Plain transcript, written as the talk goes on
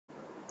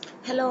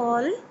Hello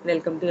all,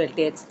 welcome to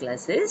LTX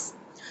classes.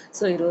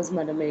 So ఈరోజు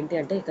మనం ఏంటి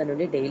అంటే ఇక్కడ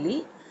నుండి డైలీ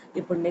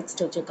ఇప్పుడు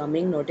నెక్స్ట్ వచ్చే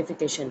కమింగ్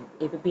నోటిఫికేషన్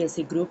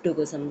ఏపీఎస్సి గ్రూప్ 2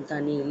 కోసం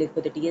కానీ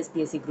లేకపోతే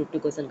టీఎస్పీఎస్సి గ్రూప్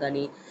 2 కోసం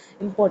కానీ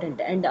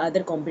ఇంపార్టెంట్ అండ్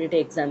అదర్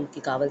కాంపిటేటివ్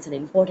ఎగ్జామ్కి కావాల్సిన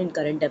ఇంపార్టెంట్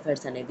కరెంట్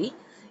అఫైర్స్ అనేవి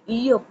ఈ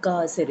యొక్క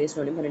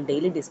సిరీస్లోని మనం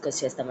డైలీ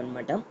డిస్కస్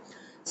చేస్తామన్నమాట.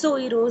 సో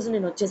ఈరోజు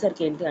నేను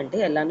వచ్చేసరికి ఏంటి అంటే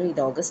ఎలానో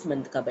ఇది ఆగస్ట్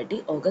మంత్ కాబట్టి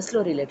ఆగస్ట్లో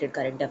రిలేటెడ్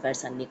కరెంట్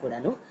అఫైర్స్ అన్నీ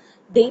కూడాను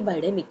డే బై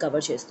డే మీకు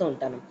కవర్ చేస్తూ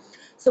ఉంటాను.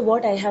 So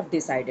what I have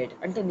decided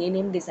అంటే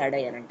నేనేం డిసైడ్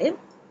అయ్యానంటే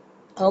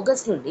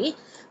ఆగస్ట్ నుండి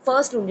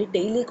ఫస్ట్ నుండి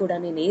డైలీ కూడా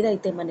నేను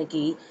ఏదైతే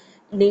మనకి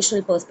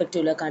నేషనల్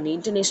పర్స్పెక్టివ్లో కానీ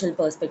ఇంటర్నేషనల్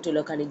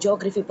పర్స్పెక్టివ్లో కానీ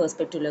జోగ్రఫీ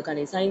పర్స్పెక్టివ్లో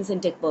కానీ సైన్స్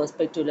అండ్ టెక్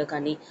పర్స్పెక్టివ్లో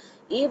కానీ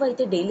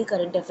ఏవైతే డైలీ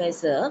కరెంట్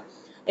అఫైర్స్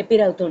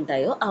అపీర్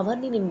అవుతుంటాయో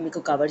అవన్నీ నేను మీకు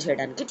కవర్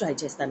చేయడానికి ట్రై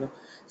చేస్తాను.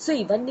 సో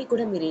ఇవన్నీ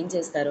కూడా మీరు ఏం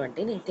చేస్తారు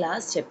అంటే నేను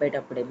క్లాస్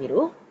చెప్పేటప్పుడే మీరు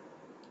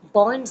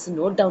పాయింట్స్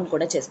నోట్ డౌన్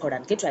కూడా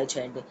చేసుకోవడానికి ట్రై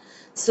చేయండి.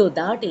 సో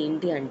దాట్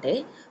ఏంటి అంటే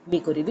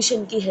మీకు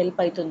రివిజన్కి హెల్ప్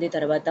అవుతుంది.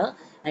 తర్వాత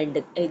అండ్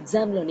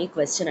ఎగ్జామ్లోని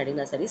క్వశ్చన్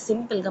అడిగినా సరే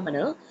సింపుల్గా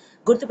మనం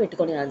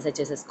గుర్తుపెట్టుకొని ఆన్సర్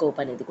చేసే స్కోప్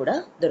అనేది కూడా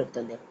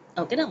దొరుకుతుంది.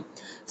 ఓకేనా?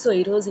 సో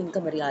ఈరోజు ఇంకా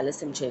మరి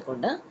ఆలస్యం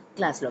చేయకుండా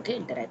క్లాస్లోకి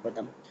ఎంటర్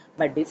అయిపోతాం.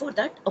 బట్ బిఫోర్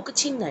దట్ ఒక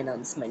చిన్న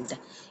అనౌన్స్మెంట్.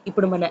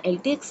 ఇప్పుడు మన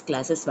ఎల్టీఎక్స్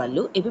క్లాసెస్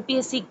వాళ్ళు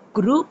ఏపీఎస్సి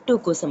గ్రూప్ 2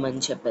 కోసం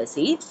అని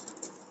చెప్పేసి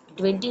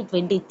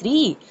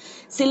 2023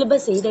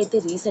 సిలబస్ ఏదైతే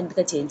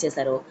రీసెంట్గా చేంజ్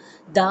చేశారో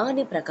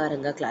దాని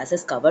ప్రకారంగా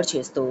క్లాసెస్ కవర్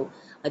చేస్తూ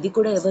అది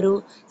కూడా ఎవరు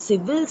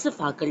సివిల్స్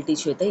ఫ్యాకల్టీ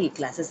చేత ఈ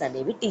క్లాసెస్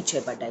అనేవి టీచ్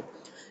చేయబడ్డాయి.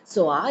 సో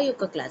ఆ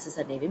యొక్క క్లాసెస్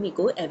అనేవి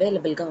మీకు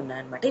అవైలబుల్గా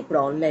ఉన్నాయన్నమాట. ఇప్పుడు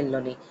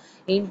ఆన్లైన్లోనే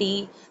ఏంటి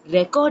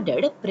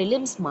రికార్డెడ్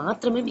ప్రిలిమ్స్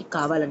మాత్రమే మీకు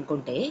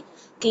కావాలనుకుంటే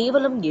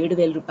కేవలం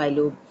 7,000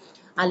 రూపాయలు.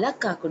 అలా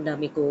కాకుండా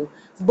మీకు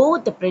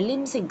బోత్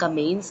ప్రిలిమ్స్ ఇంకా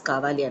మెయిన్స్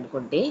కావాలి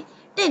అనుకుంటే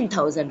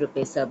 10,000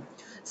 రూపీస్.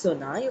 సో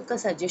నా యొక్క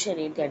సజెషన్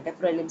ఏంటి అంటే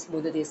ప్రిలిమ్స్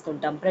ముందు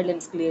తీసుకుంటాం,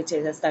 ప్రిలిమ్స్ క్లియర్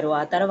చేసేస్తారు,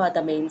 ఆ తర్వాత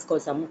మెయిన్స్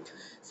కోసం.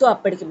 సో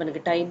అప్పటికి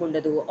మనకి టైం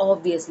ఉండదు,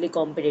 ఆబ్వియస్లీ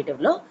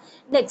కాంపిటేటివ్లో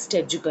నెక్స్ట్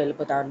స్టెప్కి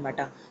వెళ్ళిపోతాం అనమాట.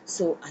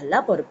 సో అలా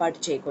పొరపాటు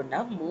చేయకుండా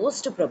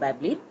మోస్ట్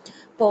ప్రొబాబ్లీ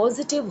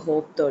పాజిటివ్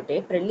హోప్ తోటే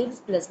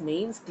prelims plus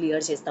mains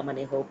clear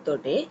చేస్తామనే hope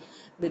తోటే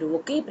మీరు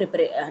ఒకే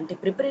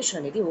ప్రిపరేషన్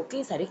అనేది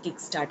ఒకేసారి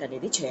కిక్ స్టార్ట్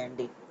అనేది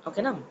చేయండి.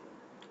 ఓకేనా?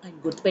 అండ్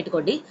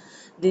గుర్తుపెట్టుకోండి,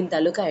 దీని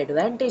తాలూకా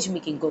అడ్వాంటేజ్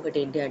మీకు ఇంకొకటి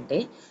ఏంటి అంటే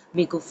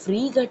మీకు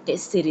ఫ్రీగా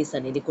టెస్ట్ సిరీస్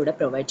అనేది కూడా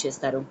ప్రొవైడ్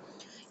చేస్తారు.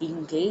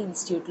 ఇంకే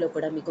ఇన్స్టిట్యూట్లో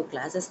కూడా మీకు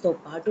క్లాసెస్తో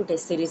పాటు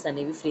టెస్ట్ సిరీస్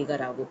అనేవి ఫ్రీగా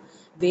రావు,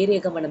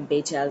 వేరేగా మనం పే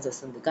చేయాల్సి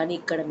వస్తుంది. కానీ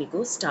ఇక్కడ మీకు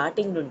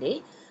స్టార్టింగ్ నుండే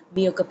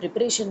మీ యొక్క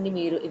ప్రిపరేషన్ని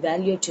మీరు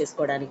ఇవాల్యుయేట్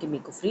చేసుకోవడానికి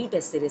మీకు ఫ్రీ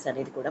టెస్ట్ సిరీస్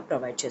అనేది కూడా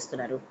ప్రొవైడ్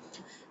చేస్తున్నారు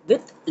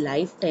with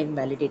life time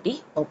validity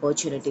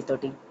opportunity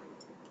తోటి.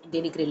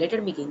 దీనికి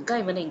రిలేటెడ్ మీకు ఇంకా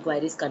ఏమైనా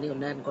ఎంక్వైరీస్ కానీ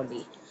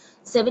ఉన్నాయనుకోండి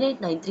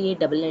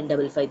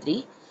 7893899553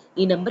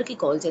 ఈ నెంబర్కి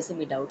కాల్ చేసి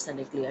మీ డౌట్స్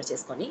అనేవి క్లియర్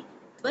చేసుకొని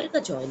త్వరగా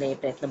జాయిన్ అయ్యే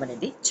ప్రయత్నం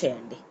అనేది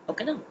చేయండి.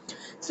 ఓకేనా?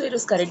 సో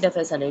ఈరోజు కరెంట్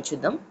అఫైర్స్ అనేవి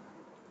చూద్దాం.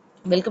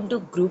 Welcome to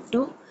group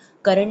 2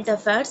 current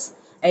affairs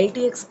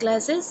LTX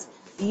classes.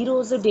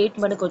 ఈరోజు డేట్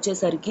మనకు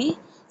వచ్చేసరికి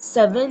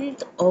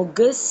 7th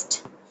ఆగస్ట్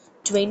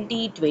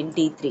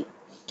 2023.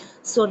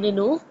 సో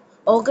నేను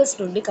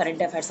ఆగస్ట్ నుండి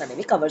కరెంట్ అఫైర్స్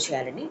అనేవి కవర్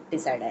చేయాలని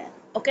డిసైడ్ అయ్యాను.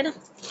 ఓకేనా?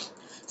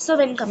 So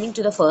when coming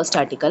to the first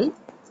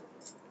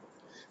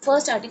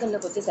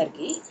ఆర్టికల్లోకి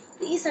వచ్చేసరికి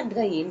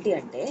రీసెంట్గా ఏంటి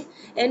అంటే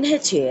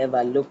ఎన్హెచ్ఏఐ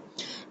వాళ్ళు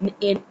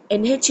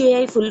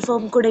ఎన్హెచ్ఏఐ ఫుల్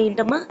ఫామ్ కూడా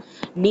ఏంటమ్మా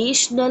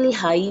national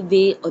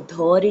highway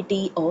authority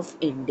of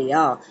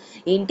India.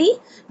 ఏంటి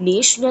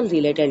నేషనల్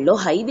రిలేటెడ్లో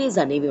హైవేస్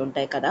అనేవి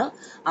ఉంటాయి కదా,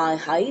 ఆ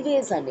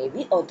హైవేస్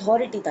అనేవి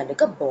అథారిటీ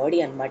తాలూకా బాడీ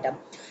అనమాట.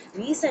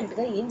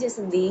 రీసెంట్గా ఏం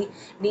చేసింది,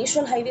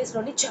 నేషనల్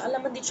హైవేస్లోని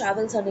చాలామంది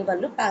ట్రావెల్స్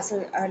అనేవాళ్ళు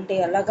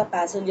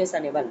ప్యాసింజర్స్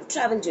అనేవాళ్ళు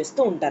ట్రావెల్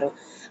చేస్తూ ఉంటారు.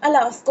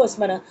 అలా కోర్స్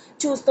మనం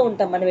చూస్తూ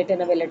ఉంటాం, మనం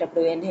ఎటైనా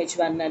వెళ్ళేటప్పుడు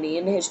NH1 అని,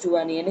 NH2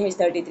 అని,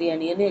 NH33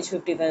 అని,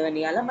 NH55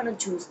 అని అలా మనం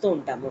చూస్తూ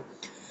ఉంటాము.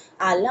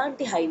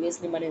 అలాంటి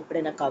హైవేస్ని మనం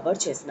ఎప్పుడైనా కవర్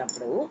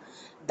చేసినప్పుడు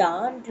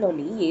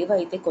దాంట్లోని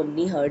ఏవైతే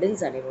కొన్ని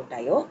హర్డిల్స్ అనేవి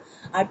ఉంటాయో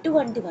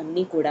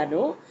అటువంటివన్నీ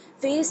కూడాను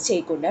ఫేస్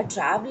చేయకుండా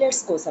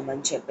ట్రావెలర్స్ కోసం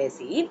అని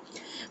చెప్పేసి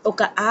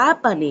ఒక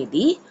యాప్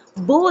అనేది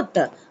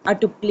బోత్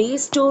అటు ప్లే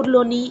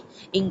స్టోర్లోని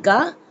ఇంకా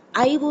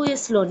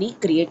iOSలోని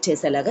క్రియేట్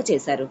చేసేలాగా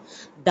చేశారు.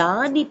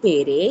 దాని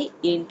పేరే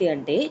ఏంటి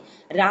అంటే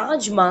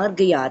రాజ్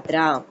మార్గ్ యాత్ర.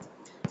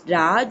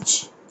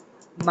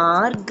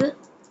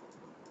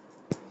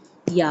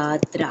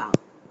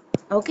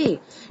 ఓకే,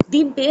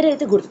 దీని పేరు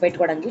అయితే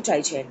గుర్తుపెట్టుకోవడానికి ట్రై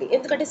చేయండి,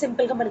 ఎందుకంటే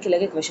సింపుల్గా మనకి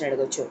ఇలాగే క్వశ్చన్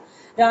అడగచ్చు.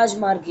 రాజ్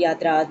మార్గ్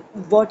యాత్ర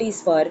వాట్ ఈస్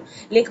ఫర్,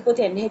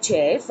 లేకపోతే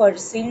NHAI ఫర్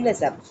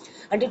సీమ్లెస్ యాప్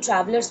అంటే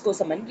ట్రావెలర్స్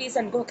కోసం అని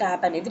రీసెంట్గా ఒక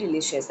యాప్ అనేది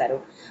రిలీజ్ చేశారు.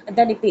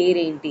 దాని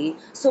పేరేంటి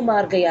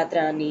సుమార్గ యాత్ర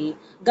అని,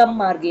 గమ్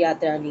మార్గ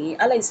యాత్ర అని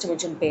అలా ఇష్టం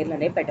వచ్చిన పేర్లు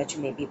అనేవి పెట్టచ్చు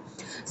మేబీ.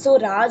 సో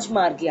రాజ్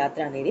మార్గ్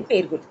యాత్ర అనేది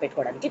పేరు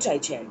గుర్తుపెట్టుకోవడానికి ట్రై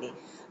చేయండి.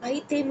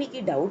 అయితే మీకు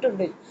ఈ డౌట్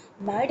ఉండదు,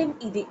 మేడం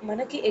ఇది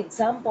మనకి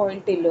ఎగ్జామ్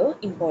పాయింట్లో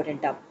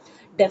ఇంపార్టెంటా?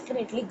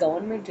 డెఫినెట్లీ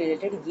గవర్నమెంట్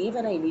రిలేటెడ్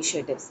ఏవైనా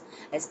ఇనిషియేటివ్స్,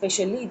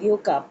 ఎస్పెషల్లీ ఇది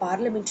ఒక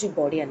పార్లమెంటరీ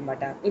బాడీ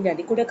అనమాట, నేను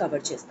అది కూడా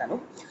కవర్ చేస్తాను.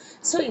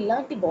 సో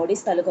ఇలాంటి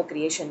బాడీస్ తాలూకా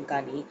క్రియేషన్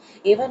కానీ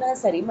ఏవైనా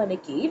సరే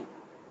మనకి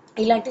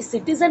ఇలాంటి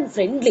సిటిజన్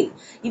ఫ్రెండ్లీ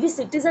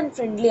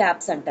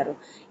యాప్స్ అంటారు.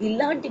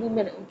 ఇలాంటివి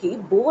మనకి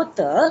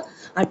బోత్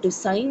అటు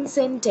సైన్స్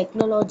అండ్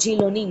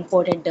టెక్నాలజీలోని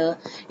ఇంపార్టెంట్,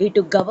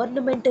 ఇటు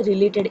గవర్నమెంట్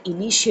రిలేటెడ్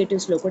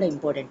ఇనిషియేటివ్స్లో కూడా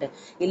ఇంపార్టెంట్.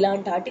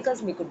 ఇలాంటి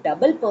ఆర్టికల్స్ మీకు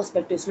డబుల్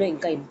పర్స్పెక్టివ్స్లో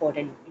ఇంకా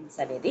ఇంపార్టెన్స్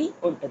అనేది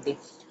ఉంటుంది.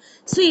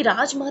 సో ఈ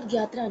రాజ్మార్గ్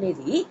యాత్ర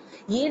అనేది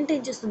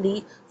ఏంటేం చేస్తుంది?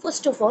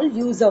 First of all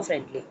user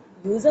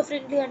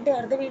friendly అంటే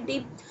అర్థం ఏంటి?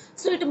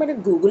 సో ఇటు మనం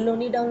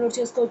గూగుల్లోని డౌన్లోడ్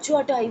చేసుకోవచ్చు,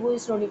 అటు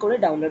ఐఓఎస్లోని కూడా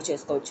డౌన్లోడ్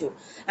చేసుకోవచ్చు.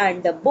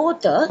 అండ్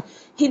బోత్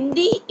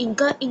హిందీ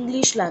ఇంకా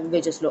English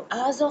లాంగ్వేజెస్లో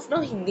as of now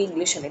Hindi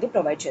English అనేది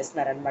ప్రొవైడ్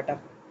చేస్తున్నారనమాట.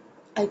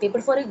 అయితే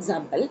ఇప్పుడు ఫర్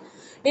ఎగ్జాంపుల్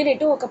నేను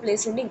ఎటో ఒక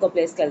ప్లేస్ నుండి ఇంకో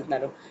ప్లేస్కి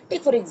వెళ్తున్నాను.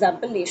 Take for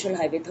example national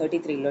highway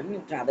 33లో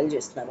నేను ట్రావెల్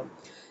చేస్తున్నాను.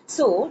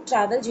 సో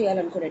ట్రావెల్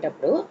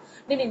చేయాలనుకునేటప్పుడు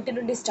నేను ఇంటి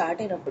నుండి స్టార్ట్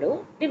అయినప్పుడు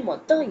నేను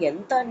మొత్తం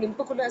ఎంత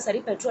నింపుకున్నా సరే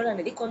పెట్రోల్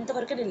అనేది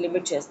కొంతవరకు నేను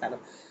లిమిట్ చేస్తాను.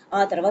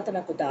 ఆ తర్వాత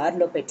నాకు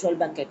దారిలో పెట్రోల్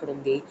బంక్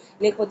ఎక్కడుంది,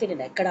 లేకపోతే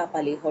నేను ఎక్కడ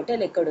ఆపాలి,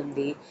 హోటల్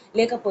ఎక్కడుంది,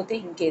 లేకపోతే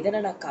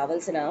ఇంకేదైనా నాకు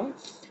కావాల్సిన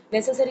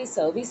నెససరీ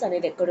సర్వీస్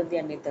అనేది ఎక్కడుంది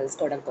అని నేను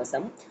తెలుసుకోవడం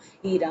కోసం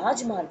ఈ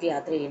రాజ్మార్గ్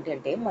యాత్ర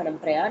ఏంటంటే మనం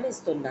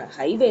ప్రయాణిస్తున్న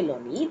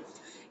హైవేలోని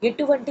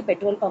ఎటువంటి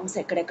పెట్రోల్ పంప్స్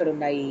ఎక్కడెక్కడ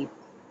ఉన్నాయి,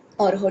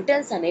 ఆర్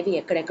హోటల్స్ అనేవి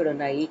ఎక్కడెక్కడ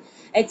ఉన్నాయి,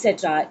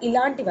 ఎట్సెట్రా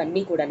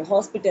ఇలాంటివన్నీ కూడాను,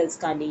 హాస్పిటల్స్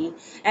కానీ,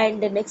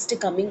 అండ్ నెక్స్ట్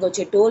కమింగ్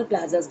వచ్చే టోల్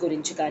ప్లాజాస్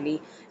గురించి కానీ,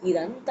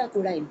 ఇదంతా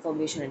కూడా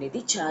ఇన్ఫర్మేషన్ అనేది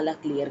చాలా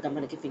క్లియర్గా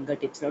మనకి ఫింగర్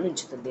టిప్స్లో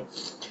ఉంచుతుంది.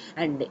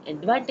 అండ్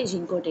అడ్వాంటేజ్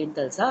ఇంకోటి ఏంటి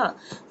తెలుసా?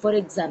 ఫర్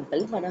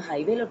ఎగ్జాంపుల్ మన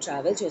హైవేలో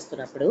ట్రావెల్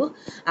చేస్తున్నప్పుడు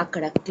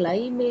అక్కడ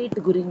క్లైమేట్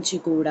గురించి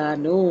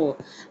కూడాను,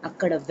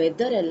 అక్కడ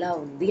వెదర్ ఎలా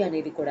ఉంది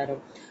అనేది కూడాను,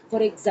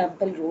 ఫర్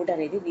ఎగ్జాంపుల్ రోడ్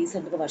అనేది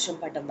రీసెంట్గా వర్షం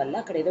పడడం వల్ల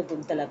అక్కడ ఏదో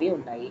గుంతలు అవి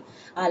ఉన్నాయి,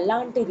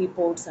 అలాంటి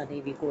రిపోర్ట్స్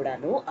అనేవి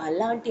కూడాను,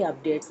 అలాంటి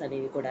అప్డేట్స్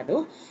అనేవి కూడాను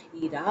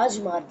ఈ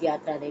రాజ్మార్గ్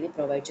యాత్ర అనేది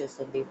ప్రొవైడ్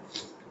చేస్తుంది.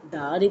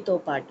 దానితో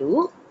పాటు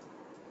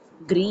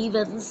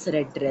గ్రీవెన్స్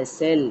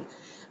రెడ్రెసల్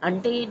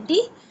అంటే ఏంటి?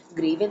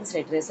 గ్రీవెన్స్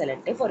రెడ్రెసల్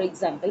అంటే ఫర్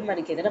ఎగ్జాంపుల్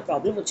మనకి ఏదైనా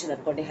ప్రాబ్లం వచ్చింది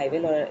అనుకోండి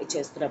హైవేలో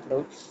చేస్తున్నప్పుడు,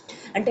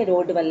 అంటే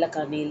రోడ్డు వల్ల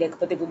కానీ,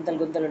 లేకపోతే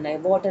గుంతలు ఉన్నాయి,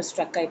 వాటర్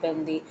స్ట్రక్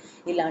అయిపోయింది,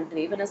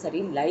 ఇలాంటివి ఏమైనా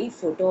సరే లైవ్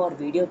ఫోటో ఆర్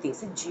వీడియో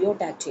తీసి జియో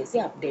ట్యాగ్ చేసి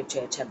అప్డేట్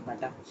చేయొచ్చు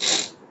అనమాట.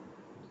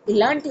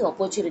 ఇలాంటి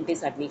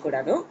ఆపర్చునిటీస్ అన్నీ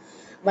కూడాను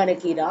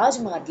మనకి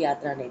రాజ్మార్గ్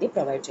యాత్ర అనేది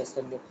ప్రొవైడ్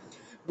చేస్తుంది.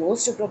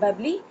 మోస్ట్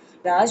ప్రాబబ్లీ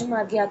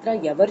రాజ్మార్గ్ యాత్ర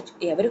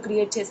ఎవరు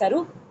క్రియేట్ చేశారు,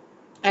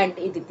 అండ్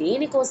ఇది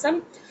దేనికోసం,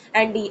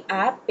 అండ్ ఈ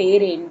యాప్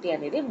పేరేంటి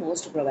అనేది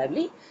మోస్ట్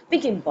ప్రాబబ్లీ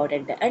మీకు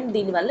ఇంపార్టెంట్. అండ్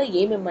దీనివల్ల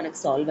ఏమేమి మనకు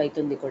సాల్వ్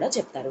అవుతుంది కూడా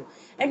చెప్తారు.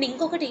 అండ్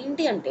ఇంకొకటి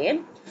ఏంటి అంటే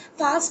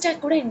ఫాస్ట్ ట్యాగ్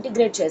కూడా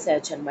ఇంటిగ్రేట్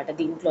చేసేయచ్చు అనమాట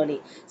దీంట్లోని.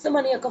 సో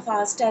మన యొక్క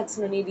ఫాస్ట్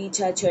ట్యాగ్స్ని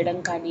రీఛార్జ్ చేయడం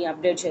కానీ,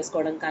 అప్డేట్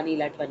చేసుకోవడం కానీ,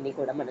 ఇలాంటివన్నీ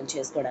కూడా మనం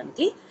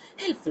చేసుకోవడానికి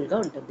హెల్ప్ఫుల్గా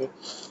ఉంటుంది.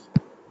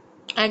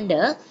 అండ్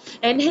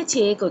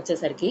ఎన్హెచ్ఏకి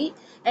వచ్చేసరికి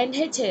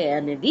ఎన్హెచ్ఏ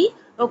అనేది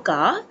ఒక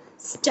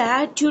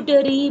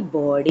స్టాట్యూటరీ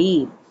బాడీ.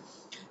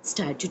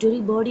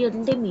 స్టాట్యూటరీ బాడీ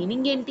అంటే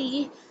మీనింగ్ ఏంటి?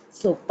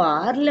 సో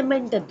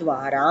పార్లమెంట్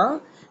ద్వారా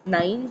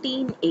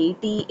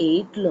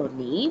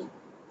 1988లోని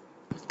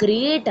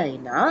క్రియేట్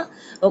అయిన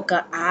ఒక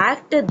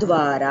యాక్ట్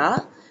ద్వారా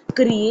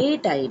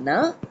క్రియేట్ అయిన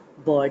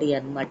బాడీ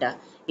అన్నమాట.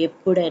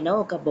 ఎప్పుడైనా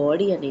ఒక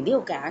బాడీ అనేది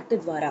ఒక యాక్ట్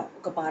ద్వారా,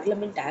 ఒక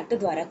పార్లమెంట్ యాక్ట్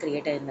ద్వారా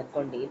క్రియేట్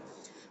అయిందనుకోండి,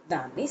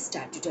 దాన్ని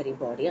స్టాట్యూటరీ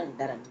బాడీ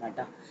అంటారనమాట.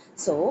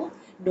 సో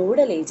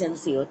నోడల్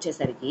ఏజెన్సీ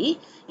వచ్చేసరికి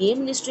ఏ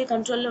మినిస్ట్రీ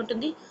కంట్రోల్లో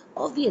ఉంటుంది?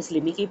 ఆబ్వియస్లీ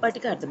మీకు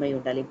ఇప్పటికే అర్థమై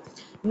ఉండాలి,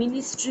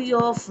 ministry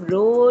of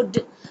road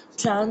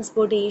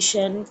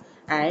transportation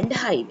and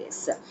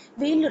highways.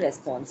 వీళ్ళు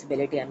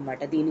రెస్పాన్సిబిలిటీ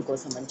అనమాట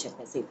దీనికోసం అని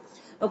చెప్పేసి.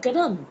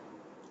 ఓకేనా?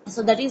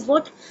 So that is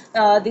what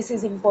this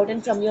is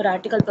important from your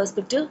article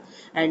perspective.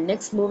 And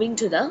next moving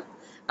to the,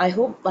 I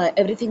hope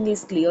everything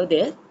is clear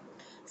there.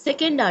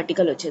 Second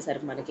article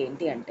వచ్చేసరికి మనకి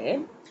ఏంటి అంటే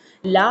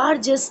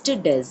లార్జెస్ట్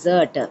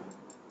డెజర్ట్.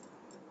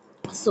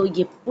 సో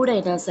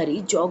ఎప్పుడైనా సరే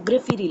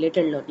జోగ్రఫీ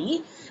రిలేటెడ్లోని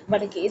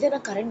మనకి ఏదైనా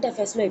కరెంట్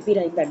అఫైర్స్లో ఎపీర్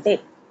అయిందంటే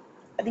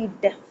అది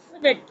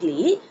డెఫినెట్లీ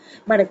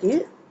మనకి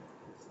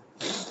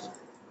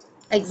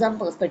ఎగ్జామ్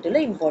పర్స్పెక్టివ్లో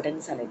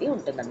ఇంపార్టెన్స్ అనేది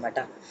ఉంటుందన్నమాట.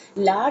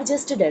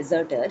 లార్జెస్ట్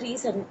డెజర్ట్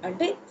రీసెంట్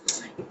అంటే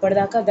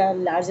ఇప్పటిదాకా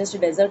లార్జెస్ట్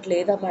డెజర్ట్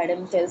లేదా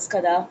మేడం తెలుసు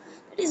కదా,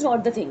 that is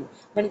not the thing.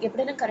 మనకి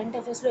ఎప్పుడైనా కరెంట్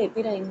అఫైర్స్లో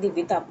ఎపీర్ అయింది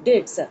విత్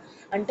అప్డేట్స్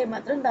అంటే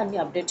మాత్రం దాన్ని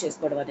అప్డేట్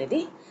చేసుకోవడం అనేది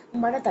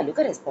మన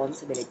తాలూకా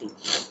రెస్పాన్సిబిలిటీ.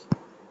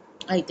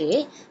 అయితే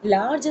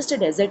లార్జెస్ట్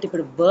డెజర్ట్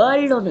ఇప్పుడు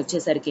వరల్డ్లోని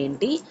వచ్చేసరికి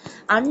ఏంటి?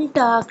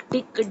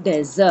 Antarctic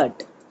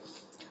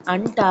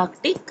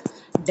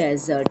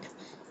dessert.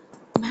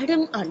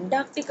 మేడం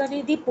అంటార్క్టిక్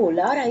అనేది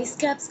పోలార్ ఐస్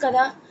క్యాప్స్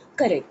కదా?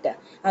 కరెక్ట్.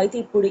 అయితే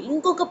ఇప్పుడు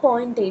ఇంకొక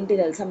పాయింట్ ఏంటి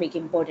తెలుసా మీకు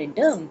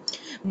ఇంపార్టెంట్?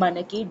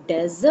 మనకి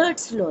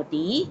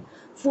డెజర్ట్స్లోని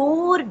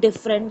 4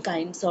 డిఫరెంట్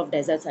కైండ్స్ ఆఫ్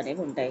డెజర్ట్స్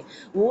అనేవి ఉంటాయి.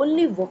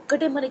 ఓన్లీ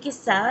ఒక్కటే మనకి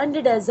శాండ్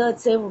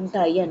డెజర్ట్సే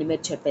ఉంటాయి అని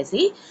మీరు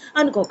చెప్పేసి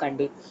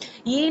అనుకోకండి.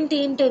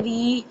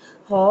 ఏంటవి?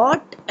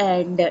 Hot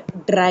and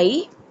dry.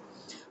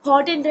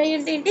 Hot and dry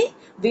అంటే ఏంటి?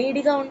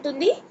 వేడిగా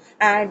ఉంటుంది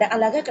అండ్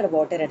అలాగే అక్కడ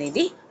వాటర్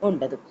అనేది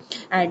ఉండదు.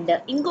 అండ్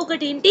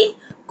ఇంకొకటి ఏంటి?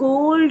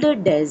 కోల్డ్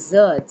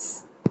డెజర్ట్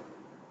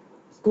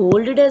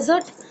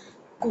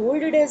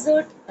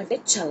అంటే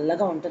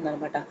చల్లగా ఉంటుంది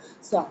అనమాట.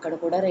 సో అక్కడ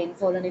కూడా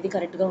రెయిన్ఫాల్ అనేది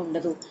కరెక్ట్గా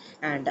ఉండదు.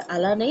 అండ్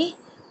అలానే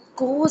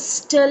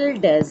coastal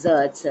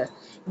desserts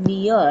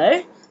near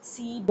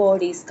see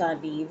bodies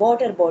కానీ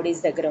వాటర్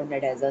బాడీస్ దగ్గర ఉన్న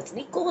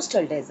డెజర్ట్స్ని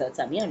కోస్టల్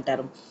డెజర్ట్స్ అని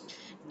అంటారు.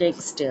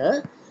 నెక్స్ట్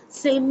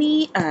సెమీ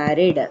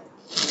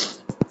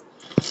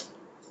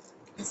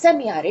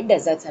యారిడ్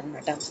డెజర్ట్స్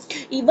అనమాట.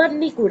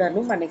 ఇవన్నీ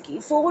కూడాను మనకి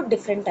 4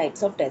 డిఫరెంట్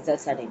టైప్స్ ఆఫ్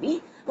డెజర్ట్స్ అనేవి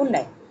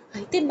ఉన్నాయి.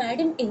 అయితే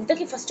మేడం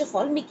ఇంతకీ ఫస్ట్ ఆఫ్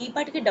ఆల్ మీకు ఈ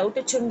పాటికి డౌట్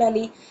వచ్చి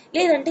ఉండాలి,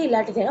 లేదంటే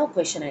ఇలాంటిదైనా ఒక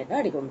క్వశ్చన్ అయినా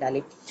అడిగి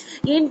ఉండాలి.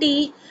 ఏంటి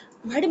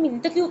మేడం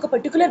ఇంతకీ ఒక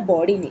పర్టికులర్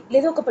బాడీని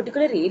లేదా ఒక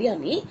పర్టికులర్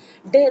ఏరియాని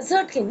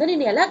డెజర్ట్ కింద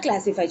నేను ఎలా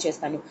క్లాసిఫై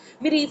చేస్తాను?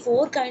 మీరు ఈ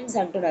 4 కైండ్స్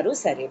అంటున్నారు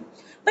సరే,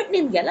 బట్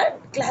నేను ఎలా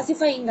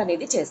క్లాసిఫైయింగ్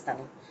అనేది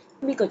చేస్తాను?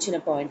 మీకు వచ్చిన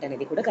పాయింట్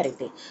అనేది కూడా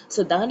కరెక్టే. సో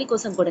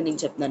దానికోసం కూడా నేను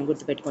చెప్తున్నాను,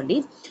 గుర్తుపెట్టుకోండి.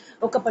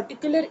 ఒక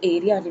పర్టిక్యులర్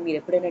ఏరియాని మీరు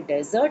ఎప్పుడైనా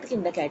డెజర్ట్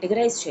కింద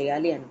కేటగరైజ్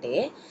చేయాలి అంటే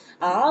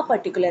ఆ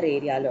పర్టిక్యులర్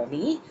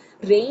ఏరియాలోని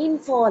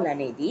రెయిన్ఫాల్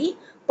అనేది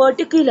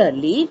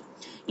particularly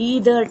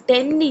either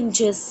 10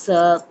 inches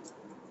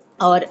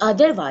or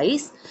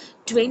otherwise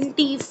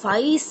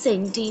 25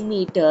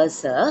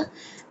 centimetres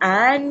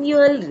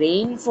annual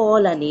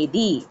rainfall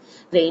అనేది,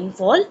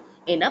 రెయిన్ఫాల్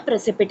అయినా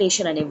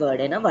ప్రెసిపిటేషన్ అనే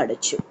వర్డ్ అయినా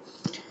వాడచ్చు.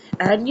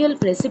 యాన్యువల్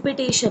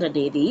ప్రెసిపిటేషన్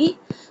అనేది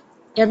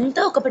ఎంత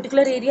ఒక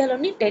పర్టికులర్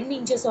ఏరియాలోని 10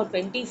 ఇంచెస్ ఆర్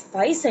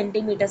 25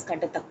 సెంటీమీటర్స్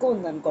కంటే తక్కువ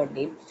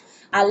ఉందనుకోండి,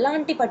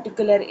 అలాంటి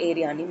పర్టికులర్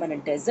ఏరియాని మనం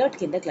డెజర్ట్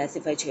కింద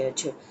క్లాసిఫై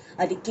చేయొచ్చు.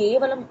 అది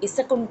కేవలం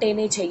ఇసుక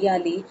ఉంటేనే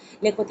చెయ్యాలి,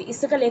 లేకపోతే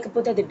ఇసుక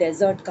లేకపోతే అది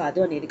డెజర్ట్ కాదు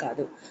అనేది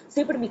కాదు. సో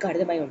ఇప్పుడు మీకు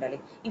అర్థమై ఉండాలి.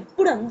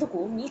 ఇప్పుడు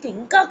అందుకు మీకు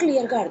ఇంకా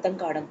క్లియర్గా అర్థం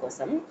కావడం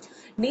కోసం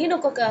నేను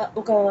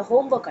ఒక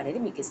హోంవర్క్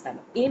అనేది మీకు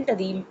ఇస్తాను.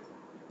 ఏంటది?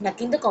 నా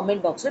కింద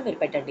కామెంట్ బాక్స్లో మీరు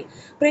పెట్టండి.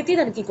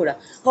 ప్రతిదానికి కూడా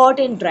హాట్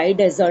అండ్ డ్రై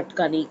డెజర్ట్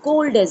కానీ,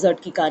 కోల్డ్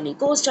డెజర్ట్కి కానీ,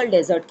 కోస్టల్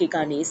డెజర్ట్కి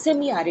కానీ,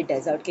 సెమీ ఆరిడ్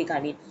డెజర్ట్కి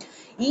కానీ,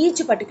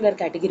 ఈచ్ పర్టికులర్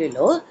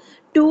కేటగిరీలో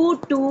టూ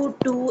టూ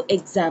టూ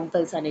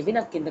ఎగ్జాంపుల్స్ అనేవి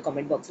నాకు కింద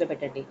కామెంట్ బాక్స్లో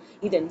పెట్టండి.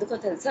 ఇది ఎందుకో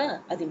తెలుసా?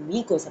 అది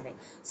మీకోసమే.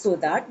 సో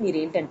దాట్ మీరు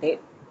ఏంటంటే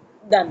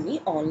దాన్ని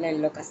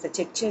ఆన్లైన్లో కాస్త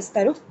చెక్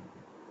చేస్తారు,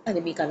 అది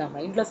మీకు అలా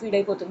మైండ్లో ఫీడ్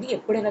అయిపోతుంది.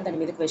 ఎప్పుడైనా దాని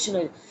మీద క్వశ్చన్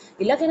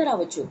ఇలాగైనా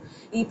రావచ్చు.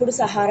 ఇప్పుడు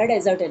సహారా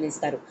డెజర్ట్ అని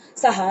ఇస్తారు.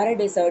 సహారా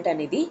డెజర్ట్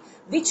అనేది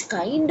which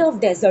kind of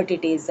dessert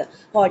it is,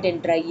 hot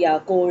and డ్రైయా,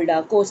 కోల్డా,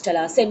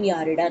 కోస్టలా, semi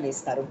ఆరిడా అని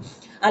ఇస్తారు.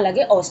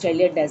 అలాగే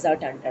ఆస్ట్రేలియన్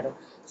డెజర్ట్ అంటారు.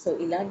 సో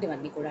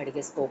ఇలాంటివన్నీ కూడా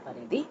అడిగే స్కోప్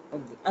అనేది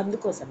ఉంది.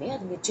 అందుకోసమే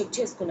అది మీరు చెక్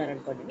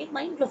చేసుకున్నారనుకోండి, మీకు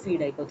మైండ్లో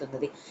ఫీడ్ అయిపోతుంది.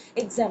 అది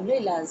ఎగ్జామ్లో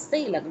ఇలా వస్తే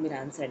ఇలాగ మీరు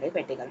ఆన్సర్ అనేది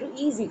పెట్టగలరు.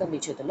 ఈజీగా మీ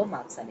చేతుల్లో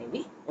మార్క్స్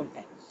అనేవి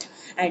ఉంటాయి.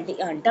 అండ్ ఈ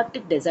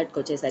అంటార్క్టిక్ డెజర్ట్కి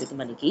వచ్చేసరికి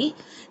మనకి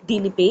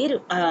దీని పేరు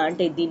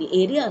అంటే దీని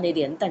ఏరియా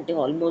అనేది ఎంత అంటే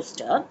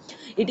almost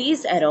it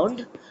is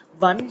around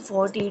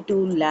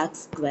 142 lakh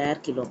square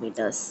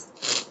kilometers.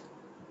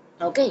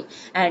 Okay.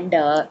 And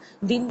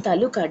దీని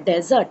తాలూకా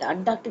డెజర్ట్,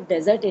 అంటార్క్టిక్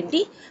డెజర్ట్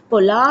ఏంటి?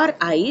 Polar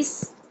ice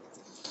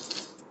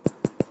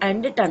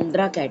and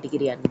tundra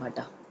category అనమాట.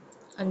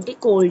 అంటే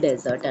కోల్డ్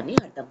డెజర్ట్ అని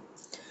అర్థం.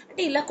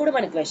 అంటే ఇలా కూడా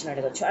మనకి క్వశ్చన్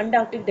అడగచ్చు.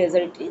 Antarctic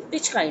dessert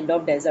which kind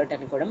of dessert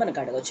అని కూడా మనకు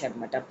అడగచ్చు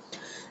అనమాట.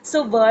 So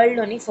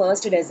వరల్డ్లోని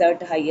first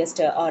dessert,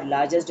 highest are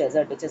largest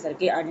dessert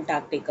వచ్చేసరికి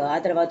అంటార్క్టిక్, ఆ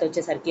తర్వాత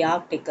వచ్చేసరికి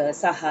ఆర్క్టిక్,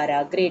 సహారా,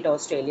 గ్రేట్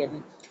ఆస్ట్రేలియన్,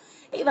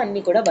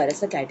 ఇవన్నీ కూడా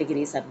వరుస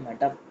కేటగిరీస్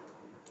అనమాట.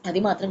 అది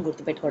మాత్రం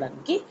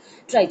గుర్తుపెట్టుకోవడానికి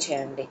ట్రై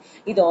చేయండి.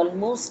 ఇది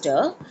ఆల్మోస్ట్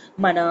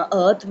మన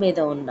ఎర్త్ మీద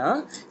ఉన్న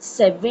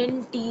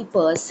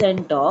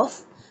 70% ఆఫ్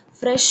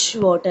ఫ్రెష్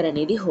వాటర్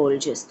అనేది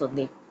హోల్డ్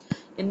చేస్తుంది.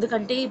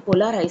 ఎందుకంటే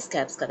పోలార్ ఐస్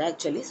క్యాప్స్ కదా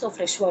యాక్చువల్లీ. సో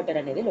ఫ్రెష్ వాటర్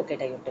అనేది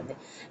లొకేట్ అయి ఉంటుంది.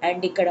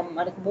 అండ్ ఇక్కడ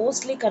మనకు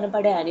మోస్ట్లీ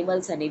కనపడే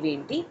యానిమల్స్ అనేవి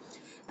ఏంటి?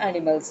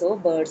 యానిమల్స్,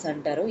 బర్డ్స్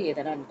అంటారు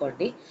ఏదైనా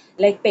అనుకోండి.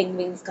 లైక్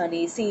పెంగ్విన్స్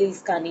కానీ,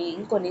 సీల్స్ కానీ,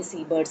 ఇంకొన్ని సీ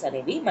బర్డ్స్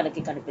అనేవి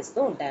మనకి కనిపిస్తూ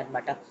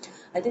ఉంటాయన్నమాట.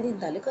 అయితే దీని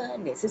తాలూకా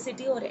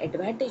నెసెసిటీ ఆర్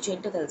అడ్వాంటేజ్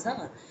ఏంటో తెలుసా?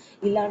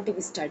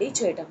 ఇలాంటివి స్టడీ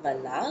చేయడం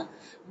వల్ల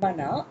మన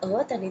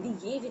ఎర్త్ అనేది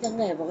ఏ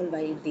విధంగా ఎవాల్వ్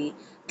అయింది,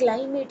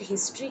 క్లైమేట్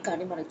హిస్టరీ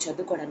కానీ మనకు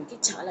చదువుకోవడానికి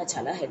చాలా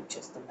చాలా హెల్ప్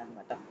చేస్తుంది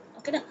అనమాట.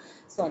 ఓకేనా?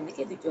 సో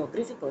అందుకే ఇది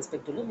జియోగ్రఫీ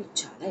పర్స్పెక్టివ్లో మీకు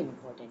చాలా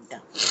important.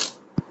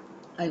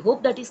 I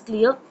hope that is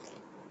clear.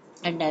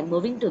 And I'm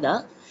moving to the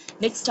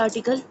next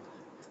article.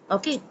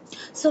 Okay.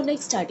 So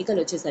next article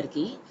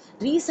వచ్చేసరికి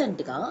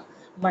రీసెంట్గా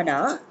మన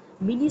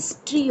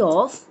మినిస్ట్రీ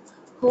ఆఫ్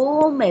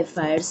హోమ్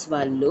అఫైర్స్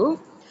వాళ్ళు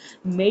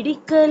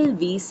మెడికల్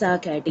వీసా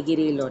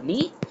కేటగిరీలోని,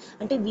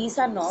 అంటే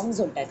వీసా నార్మ్స్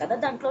ఉంటాయి కదా,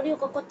 దాంట్లోని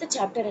ఒక కొత్త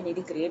చాప్టర్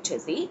అనేది క్రియేట్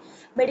చేసి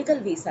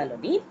మెడికల్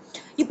వీసాలోని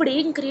ఇప్పుడు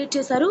ఏం క్రియేట్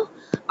చేశారు?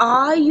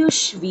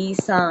 ఆయుష్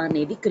వీసా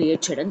అనేది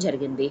క్రియేట్ చేయడం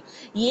జరిగింది.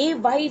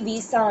 వై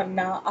వీసా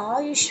అన్న,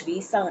 ఆయుష్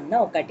వీసా అన్న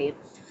ఒకటే.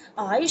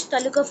 ఆయుష్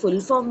తాలూకా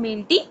ఫుల్ ఫామ్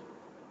ఏంటి?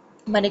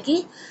 మనకి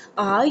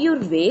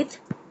ఆయుర్వేద్,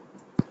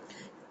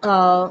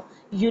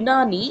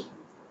 యునాని,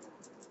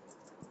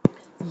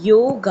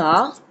 యోగా,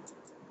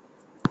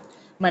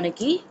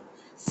 మనకి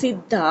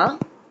సిద్ధ,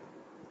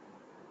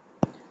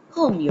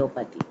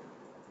 హోమియోపతి.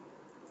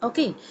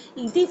 ఓకే.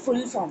 ఇది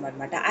ఫుల్ ఫామ్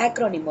అనమాట.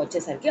 యాక్రోనిమ్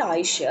వచ్చేసరికి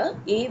ఆయుష్,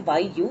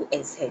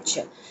 AYUSH,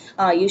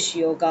 ఆయుష్,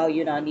 యోగా,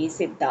 యునాని,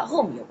 సిద్ధ,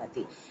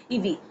 హోమియోపతి,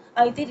 ఇవి.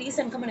 అయితే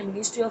రీసెంట్గా మన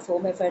మినిస్ట్రీ ఆఫ్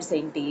హోమ్ అఫైర్స్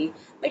ఏంటి,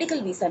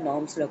 మెడికల్ వీసా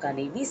నార్మ్స్లో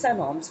కానీ, వీసా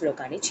నార్మ్స్లో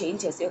కానీ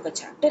చేంజ్ చేసి ఒక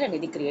చాప్టర్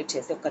అనేది క్రియేట్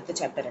చేసి, ఒక కొత్త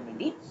చాప్టర్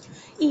అనేది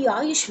ఈ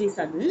ఆయుష్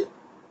వీసాని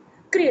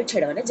క్రియేట్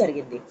చేయడం అనేది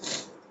జరిగింది.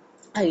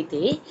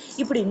 అయితే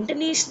ఇప్పుడు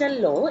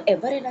ఇంటర్నేషనల్లో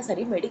ఎవరైనా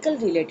సరే మెడికల్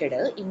రిలేటెడ్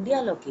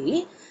ఇండియాలోకి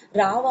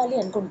రావాలి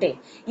అనుకుంటే,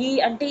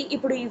 అంటే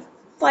ఇప్పుడు ఈ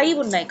 5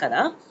 ఉన్నాయి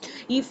కదా.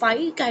 ఈ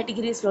 5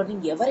 కేటగిరీస్లోని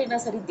ఎవరైనా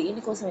సరే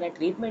దేనికోసమైనా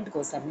ట్రీట్మెంట్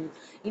కోసం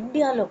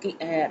ఇండియాలోకి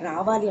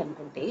రావాలి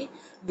అనుకుంటే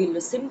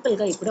వీళ్ళు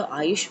సింపుల్గా ఇప్పుడు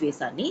ఆయుష్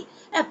వీసాని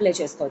అప్లై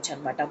చేసుకోవచ్చు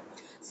అనమాట.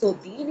 సో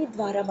దీని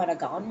ద్వారా మన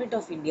గవర్నమెంట్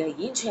ఆఫ్ ఇండియా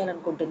ఏం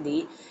చేయాలనుకుంటుంది,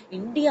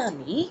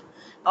 ఇండియాని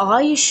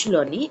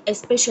ఆయుష్లోని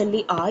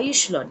ఎస్పెషల్లీ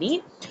ఆయుష్లోని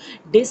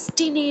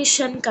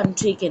డెస్టినేషన్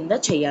కంట్రీ కింద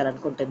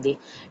చేయాలనుకుంటుంది.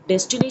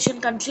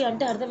 డెస్టినేషన్ కంట్రీ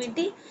అంటే అర్థం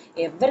ఏంటి,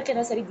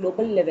 ఎవరికైనా సరే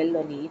గ్లోబల్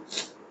లెవెల్లోని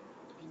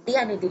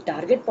ఇండియా అనేది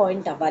టార్గెట్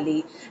పాయింట్ అవ్వాలి.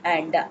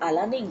 అండ్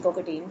అలానే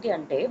ఇంకొకటి ఏంటి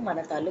అంటే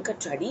మన తాలూకా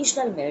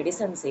ట్రెడిషనల్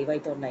మెడిసిన్స్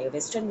ఏవైతే ఉన్నాయో,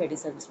 వెస్ట్రన్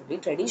మెడిసిన్స్ నుండి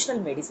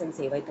ట్రెడిషనల్ మెడిసిన్స్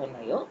ఏవైతే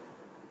ఉన్నాయో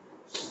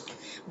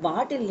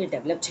వాటిల్ని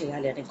డెవలప్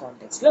చేయాలి అనే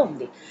కాంటెక్స్లో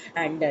ఉంది.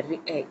 And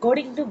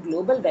according to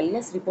global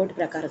wellness report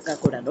ప్రకారంగా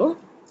కూడాను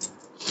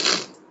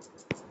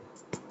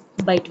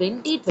బై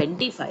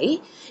 2025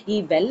 ఈ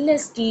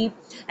వెల్నెస్కి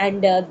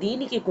అండ్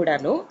దీనికి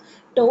కూడాను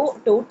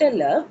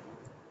టోటల్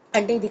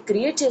అంటే ఇది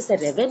క్రియేట్ చేసే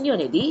రెవెన్యూ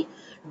అనేది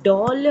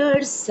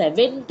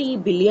 $70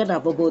 బిలియన్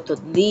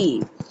అవ్వబోతుంది.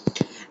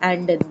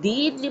 అండ్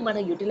దీన్ని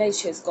మనం యూటిలైజ్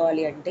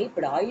చేసుకోవాలి అంటే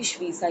ఇప్పుడు ఆయుష్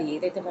వీసా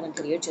ఏదైతే మనం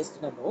క్రియేట్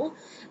చేస్తున్నామో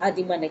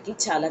అది మనకి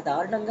చాలా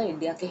దారుణంగా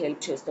ఇండియాకి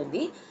హెల్ప్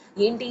చేస్తుంది.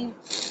 ఏంటి,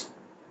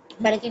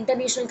 మనకి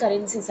ఇంటర్నేషనల్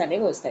కరెన్సీస్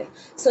అనేవి వస్తాయి.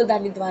 సో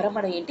దాని ద్వారా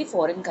మనం ఏంటి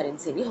ఫారిన్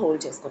కరెన్సీని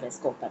హోల్డ్ చేసుకునే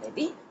స్కోప్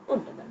అనేది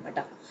ఉంటుందన్నమాట.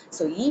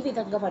 సో ఈ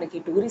విధంగా మనకి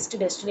టూరిస్ట్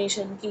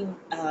డెస్టినేషన్కి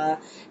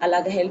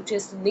అలాగే హెల్ప్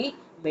చేస్తుంది.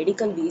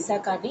 మెడికల్ వీసా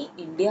కానీ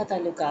ఇండియా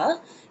తాలూకా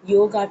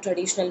యోగా,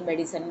 ట్రెడిషనల్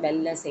మెడిసిన్,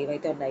 వెల్నెస్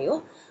ఏవైతే ఉన్నాయో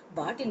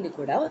వాటిల్ని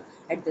కూడా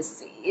at the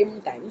same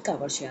time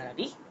cover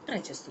చేయాలని ట్రై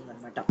చేస్తుంది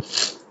అనమాట.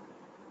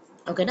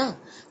 ఓకేనా.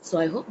 So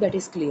I hope that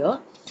is clear.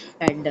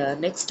 And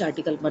next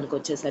article మనకు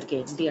వచ్చేసరికి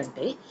ఏంటి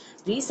అంటే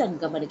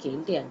రీసెంట్గా మనకి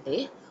ఏంటి అంటే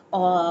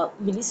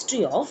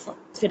మినిస్ట్రీ ఆఫ్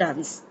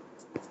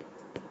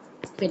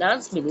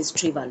ఫినాన్స్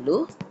మినిస్ట్రీ వాళ్ళు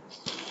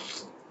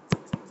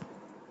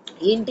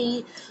ఏంటి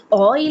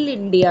ఆయిల్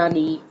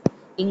ఇండియాని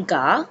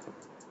ఇంకా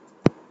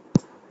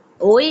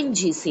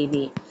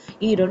ఓఎన్జీసీని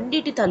ఈ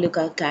రెండిటి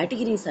తాలూకా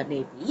కేటగిరీస్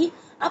అనేవి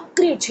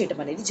అప్గ్రేడ్ చేయడం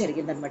అనేది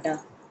జరిగిందనమాట.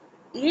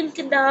 ఏం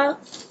కింద,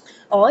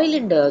 ఆయిల్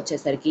ఇండియా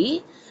వచ్చేసరికి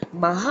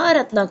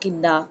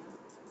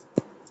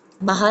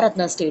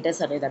మహారత్న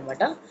స్టేటస్ అనేది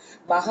అనమాట.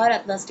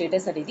 మహారత్న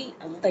స్టేటస్ అనేది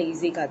అంత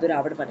ఈజీ కాదు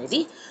రావడం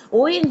అనేది.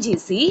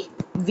 ఓఎన్జీసీ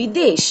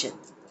విదేశ్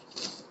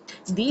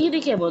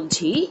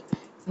దీనికేమొంచి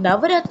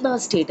నవరత్న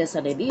స్టేటస్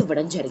అనేది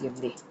ఇవ్వడం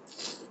జరిగింది.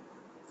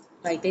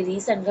 అయితే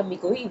రీసెంట్గా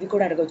మీకు ఇవి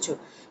కూడా అడగొచ్చు,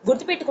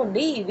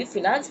 గుర్తుపెట్టుకోండి ఇవి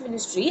ఫినాన్స్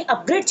మినిస్ట్రీ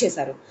అప్గ్రేడ్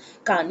చేశారు.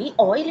 కానీ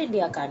ఆయిల్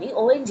ఇండియా కానీ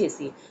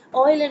ONGC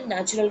oil and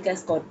natural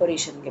gas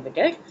corporation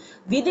limited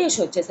Videsh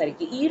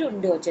వచ్చేసరికి ఈ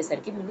రెండు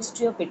వచ్చేసరికి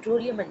ministry of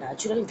petroleum and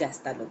natural gas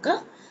తాలూకా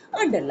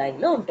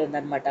అండర్లైన్లో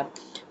ఉంటుందన్నమాట.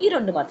 ఈ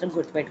రెండు మాత్రం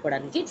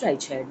గుర్తుపెట్టుకోవడానికి ట్రై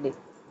చేయండి.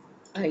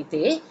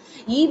 అయితే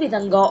ఈ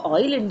విధంగా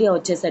ఆయిల్ ఇండియా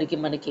వచ్చేసరికి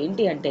మనకి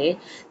ఏంటి అంటే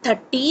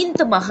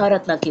 13th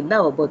మహారత్న కింద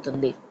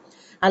అవ్వబోతుంది.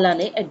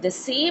 అలానే at the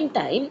same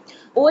time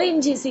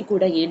ONGC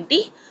కూడా ఏంటి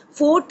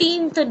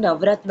 14th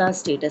నవరత్న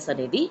స్టేటస్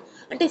అనేది,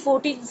 అంటే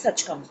 14th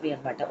సచ్ కంపెనీ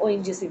అనమాట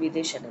ఓఎన్జీసీ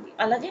విదేశ్ అనేది.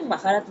 అలాగే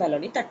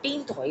మహారత్నలోని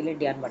 13th ఆయిల్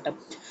ఇండియా అనమాట.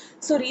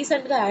 సో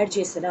రీసెంట్గా యాడ్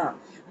చేసిన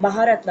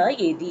మహారత్న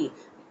ఏది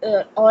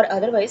ఆర్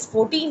అదర్వైజ్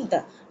 14th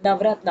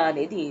నవరత్న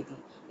అనేది ఏది,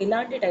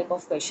 ఇలాంటి టైప్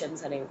ఆఫ్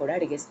క్వశ్చన్స్ అనేవి కూడా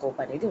అడిగే స్కోప్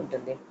అనేది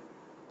ఉంటుంది.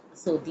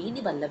 సో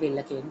దీనివల్ల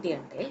వీళ్ళకి ఏంటి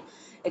అంటే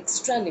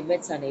ఎక్స్ట్రా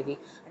లిమిట్స్ అనేవి,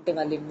 అంటే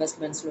వాళ్ళ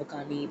ఇన్వెస్ట్మెంట్స్లో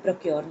కానీ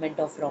ప్రొక్యూర్మెంట్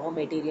ఆఫ్ రా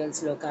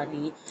మెటీరియల్స్లో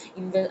కానీ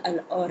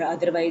ఆర్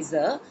అదర్వైజ్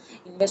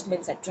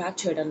ఇన్వెస్ట్మెంట్స్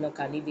అట్రాక్ట్ చేయడంలో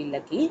కానీ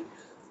వీళ్ళకి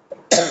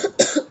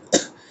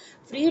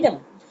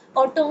ఫ్రీడమ్,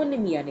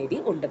 ఆటోనమీ అనేది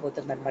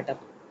ఉండబోతుంది అనమాట.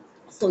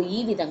 సో ఈ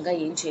విధంగా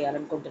ఏం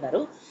చేయాలనుకుంటున్నారు,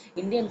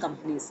 ఇండియన్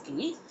కంపెనీస్కి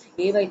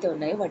ఏవైతే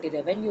ఉన్నాయో వాటి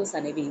రెవెన్యూస్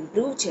అనేవి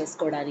ఇంప్రూవ్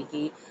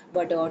చేసుకోవడానికి,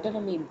 వాటి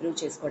ఆటోనమీ ఇంప్రూవ్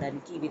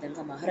చేసుకోవడానికి ఈ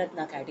విధంగా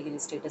మహారత్న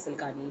కేటగిరీ స్టేటస్లు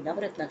కానీ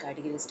నవరత్న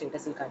కేటగిరీ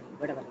స్టేటస్లు కానీ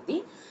ఇవ్వడం అనేది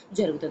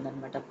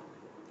జరుగుతుందన్నమాట.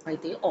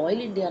 అయితే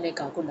ఆయిల్ ఇండియానే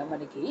కాకుండా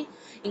మనకి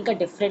ఇంకా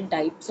డిఫరెంట్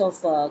టైప్స్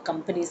ఆఫ్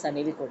కంపెనీస్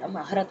అనేవి కూడా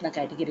మహారత్న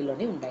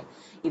కేటగిరీలోనే ఉన్నాయి.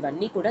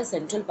 ఇవన్నీ కూడా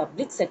సెంట్రల్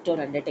పబ్లిక్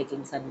సెక్టర్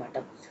అండర్టేకింగ్స్ అనమాట.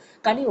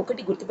 కానీ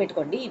ఒకటి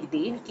గుర్తుపెట్టుకోండి, ఇవి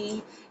దేనికి,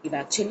 ఇవి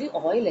యాక్చువల్లీ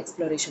ఆయిల్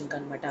ఎక్స్ప్లోరేషన్కి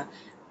అనమాట.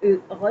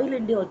 ఆయిల్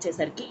ఇండియా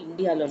వచ్చేసరికి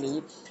ఇండియాలోని,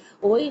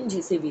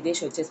 ఓఎన్జీసీ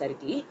విదేశ్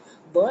వచ్చేసరికి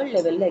వరల్డ్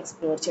లెవెల్లో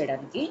ఎక్స్ప్లోర్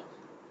చేయడానికి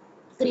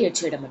క్రియేట్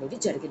చేయడం అనేది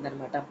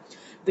జరిగిందనమాట.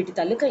 వీటి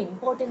తాలూకా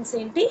ఇంపార్టెన్స్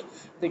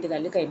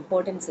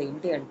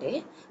ఏంటి అంటే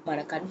మన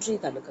కంట్రీ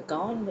తాలూకా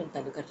గవర్నమెంట్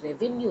తాలూకా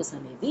రెవెన్యూస్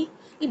అనేవి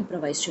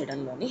ఇంప్రవైజ్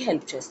చేయడంలోని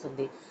హెల్ప్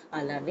చేస్తుంది.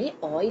 అలానే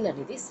ఆయిల్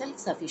అనేది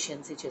సెల్ఫ్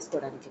సఫిషియన్సీ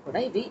చేసుకోవడానికి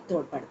కూడా ఇవి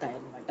తోడ్పడతాయి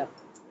అన్నమాట.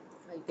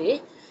 అయితే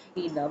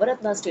ఈ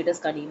నవరత్న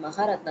స్టేటస్ కానీ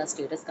మహారత్న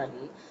స్టేటస్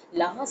కానీ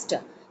లాస్ట్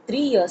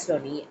 3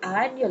 yearsలోని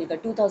యాన్యువల్గా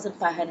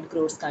 2500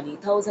 crores కానీ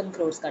 1000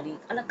 crores కానీ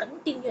అలా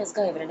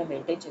కంటిన్యూస్గా ఎవరైనా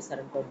మెయింటైన్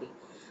చేశారనుకోండి,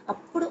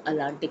 అప్పుడు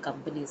అలాంటి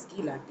కంపెనీస్కి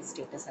ఇలాంటి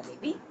స్టేటస్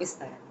అనేవి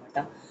ఇస్తారనమాట.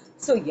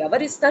 సో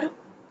ఎవరిస్తారు,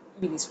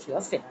 మినిస్ట్రీ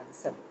ఆఫ్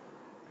ఫినాన్స్.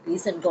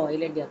 రీసెంట్గా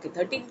ఆయిల్ ఇండియాకి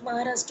 13th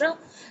Maharashtra,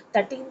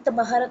 13th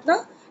Maharatna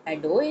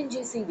and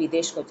ONGC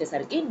విదేశ్కి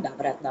వచ్చేసరికి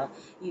నవరత్న.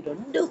 ఈ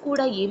రెండు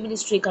కూడా ఏ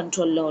మినిస్ట్రీ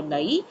కంట్రోల్లో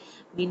ఉన్నాయి,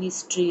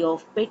 ministry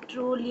of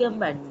petroleum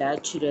and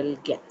natural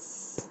gas.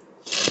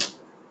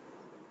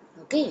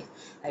 Okay,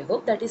 I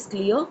hope that is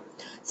clear.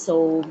 So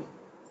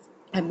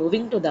I'm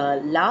moving to the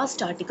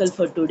last article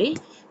for today.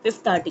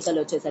 Fifth article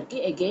వచ్చేసరికి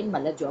again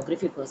మళ్ళీ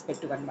geography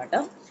perspective అన్నమాట.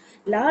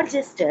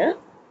 Largest,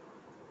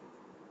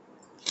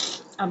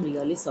 I'm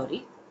really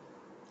sorry,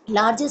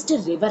 largest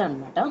river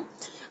అనమాట.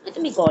 అయితే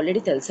మీకు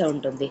already తెలిసే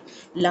ఉంటుంది,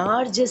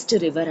 largest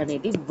river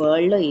అనేది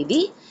వరల్డ్లో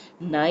ఇది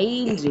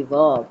నైల్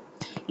రివర్.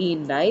 ఈ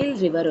నైల్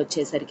రివర్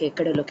వచ్చేసరికి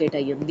ఎక్కడ లొకేట్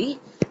అయ్యింది?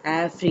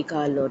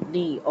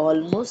 ఆఫ్రికాలోని,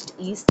 ఆల్మోస్ట్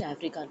ఈస్ట్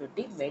ఆఫ్రికా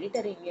నుండి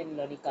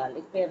మెడిటరేనియన్లోని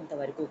కాలిపోయేంత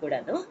వరకు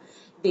కూడాను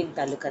దీని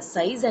తాలూకా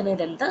సైజ్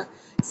అనేది ఎంత?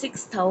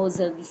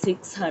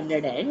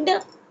 6600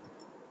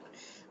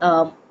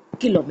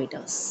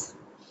 కిలోమీటర్స్.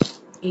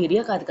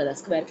 ఏరియా కాదు కదా,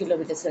 స్క్వేర్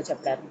కిలోమీటర్స్లో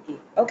చెప్పడానికి.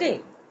 ఓకే,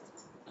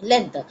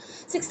 లెంత్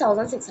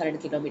 6600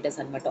 కిలోమీటర్స్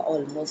అనమాట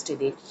ఆల్మోస్ట్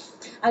ఇది.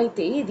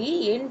 అయితే ఇది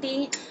ఏంటి,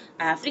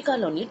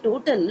 ఆఫ్రికాలోని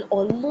టోటల్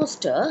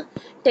ఆల్మోస్ట్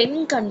 10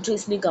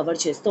 కంట్రీస్ని కవర్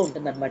చేస్తూ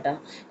ఉంటుందన్నమాట.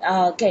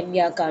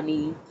 కెన్యా కానీ,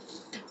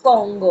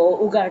 కాంగో,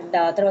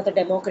 ఉగాండా, తర్వాత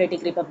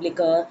democratic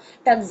republic,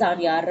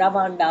 Tanzania,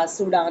 Rwanda,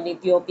 Sudan,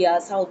 Ethiopia,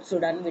 south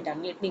Sudan,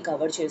 వీటన్నిటిని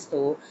కవర్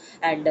చేస్తూ,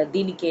 అండ్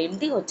దీనికి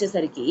ఏంటి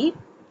వచ్చేసరికి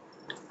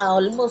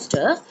ఆల్మోస్ట్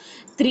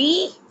 3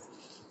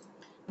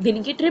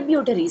 దీనికి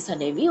ట్రిబ్యూటరీస్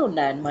అనేవి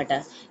ఉన్నాయన్నమాట.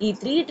 ఈ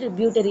 3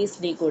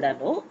 ట్రిబ్యూటరీస్ని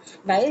కూడాను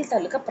నైల్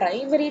తాలూకా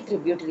ప్రైమరీ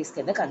ట్రిబ్యూటరీస్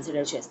కింద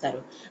కన్సిడర్ చేస్తారు.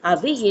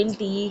 అవి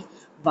ఏంటి?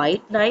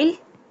 White Nile,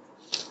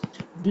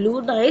 blue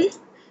Nile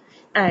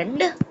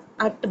and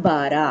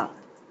అట్బారా.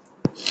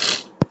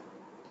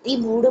 ఈ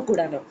 3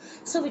 కూడాను.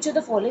 So which of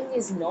the following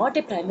is not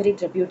a primary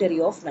tributary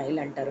of Nile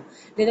అంటారు,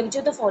 లేదా which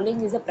of the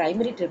following is a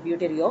primary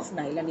tributary of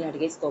Nile అని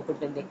అడిగే స్కోప్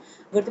ఉంటుంది.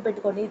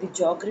 గుర్తుపెట్టుకొని, ఇది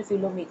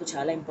జాగ్రఫీలో మీకు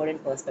చాలా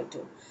ఇంపార్టెంట్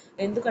పర్స్పెక్టివ్.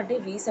 ఎందుకంటే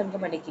రీసెంట్గా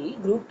మనకి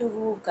గ్రూప్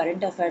 2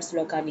 కరెంట్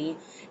అఫైర్స్లో కానీ,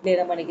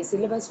 లేదా మనకి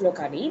సిలబస్లో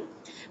కానీ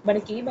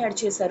మనకి ఏం యాడ్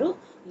చేశారు?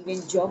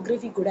 ఈవెన్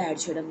జాగ్రఫీ కూడా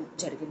యాడ్ చేయడం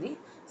జరిగింది.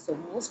 సో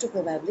మోస్ట్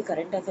ప్రొబాబ్లీ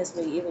కరెంట్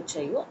అఫైర్స్లో ఏవి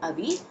వచ్చాయో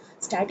అవి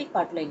స్టాటిక్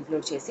పార్ట్లో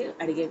ఇంక్లూడ్ చేసి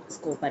అడిగే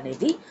స్కోప్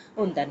అనేది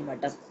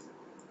ఉందన్నమాట.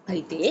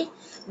 అయితే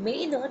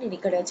మెయిన్ నేను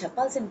ఇక్కడ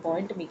చెప్పాల్సిన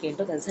పాయింట్ మీకు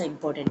ఏంటో తెలుసా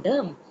ఇంపార్టెంట్?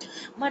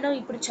 మనం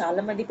ఇప్పుడు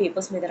చాలామంది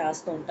పేపర్స్ మీద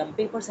రాస్తూ ఉంటాం,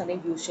 పేపర్స్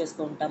అనేవి యూజ్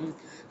చేస్తూ ఉంటాం.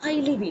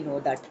 హైలీ వీ నో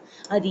దట్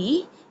అది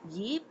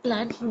ఏ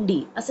ప్లాంట్ నుండి,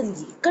 అసలు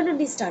ఎక్కడ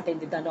నుండి స్టార్ట్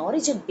అయింది, దాని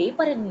ఆరిజిన్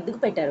పేపర్ అని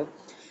ఎందుకు పెట్టారు?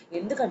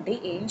 ఎందుకంటే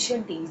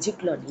ఏన్షియంట్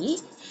ఈజిప్ట్లోని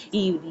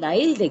ఈ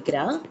నైల్ దగ్గర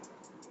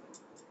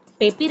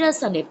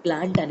పెపిరస్ అనే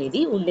ప్లాంట్ అనేది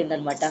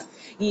ఉండిందనమాట.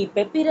 ఈ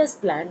పెపిరస్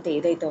ప్లాంట్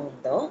ఏదైతే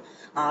ఉందో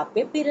ఆ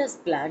పెపిరస్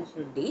ప్లాంట్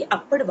నుండి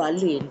అప్పటి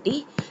వాళ్ళు ఏంటి,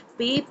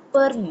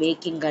 పేపర్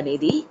మేకింగ్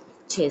అనేది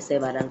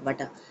చేసేవారు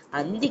అనమాట.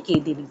 అందుకే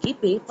దీనికి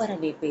పేపర్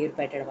అనే పేరు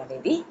పెట్టడం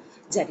అనేది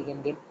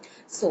జరిగింది.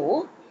 సో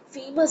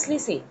ఫేమస్లీ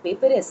సేమ్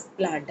పేపరస్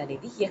ప్లాంట్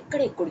అనేది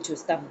ఎక్కడ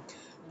చూస్తాం?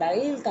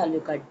 నైల్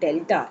తాలూకా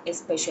డెల్టా,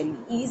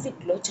 ఎస్పెషల్లీ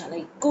ఈజిప్ట్లో చాలా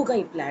ఎక్కువగా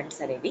ఈ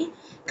ప్లాంట్స్ అనేవి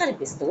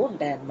కనిపిస్తూ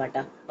ఉంటాయి అన్నమాట.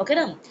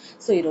 ఓకేనా?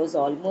 సో ఈరోజు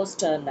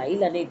ఆల్మోస్ట్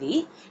నైల్ అనేది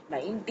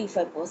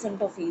 95%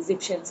 ఆఫ్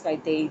ఈజిప్షియన్స్కి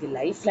అయితే ఇది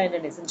లైఫ్ లైన్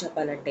అని నిజం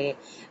చెప్పాలంటే.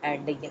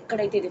 అండ్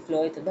ఎక్కడైతే ఇది ఫ్లో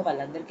అవుతుందో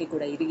వాళ్ళందరికీ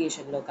కూడా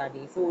ఇరిగేషన్లో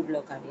కానీ,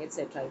 ఫుడ్లో కానీ,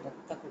 ఎట్సెట్రా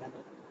ఇదంతా కూడా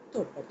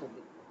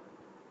తోడ్పడుతుంది.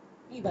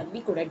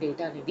 ఇవన్నీ కూడా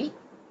డేటా అనేది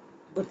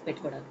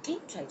గుర్తుపెట్టుకోవడానికి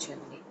ట్రై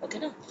చేయండి.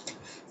 ఓకేనా?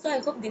 So I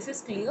hope this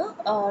is clear.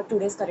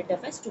 Today's current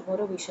affairs,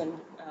 tomorrow we shall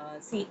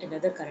see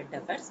another current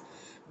affairs.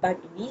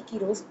 But మీకు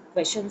ఈరోజు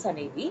క్వశ్చన్స్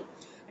అనేవి,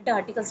 అంటే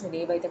ఆర్టికల్స్ నేను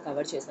ఏవైతే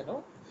కవర్ చేశానో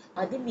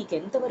అది మీకు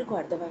ఎంతవరకు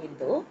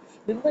అర్థమైందో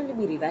మిమ్మల్ని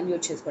మీరు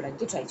ఇవాల్యుయేట్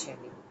చేసుకోవడానికి ట్రై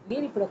చేయండి.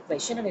 నేను ఇప్పుడు ఒక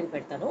క్వశ్చన్ అనేది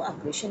పెడతాను, ఆ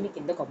క్వశ్చన్ని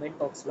కింద కామెంట్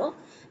బాక్స్లో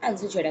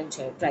ఆన్సర్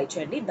చేయడానికి ట్రై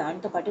చేయండి.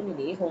 దాంతోపాటు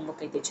నేను ఏ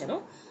హోంవర్క్ అయితే ఇచ్చానో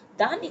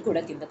దాన్ని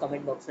కూడా కింద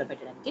కామెంట్ బాక్స్లో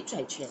పెట్టడానికి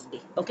ట్రై చేయండి.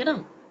 ఓకేనా?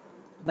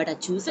 బట్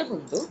అది చూసే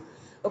ముందు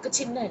ఒక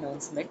చిన్న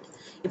అనౌన్స్మెంట్.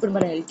 ఇప్పుడు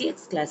మన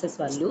ఎల్టీఎక్స్ క్లాసెస్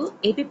వాళ్ళు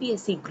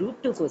ఏపీపీఎస్సి గ్రూప్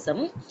 2 కోసం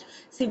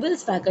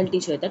సివిల్స్ ఫ్యాకల్టీ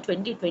చేత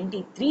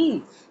 2023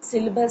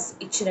 సిలబస్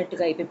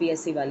ఇచ్చినట్టుగా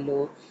ఏపీపీఎస్సి వాళ్ళు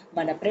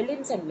మన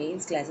ప్రిలిమ్స్ అండ్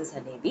మెయిన్స్ క్లాసెస్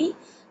అనేవి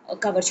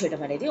కవర్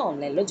చేయడం అనేది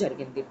ఆన్లైన్లో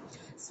జరిగింది.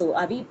 సో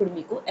అవి ఇప్పుడు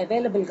మీకు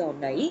అవైలబుల్గా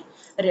ఉన్నాయి.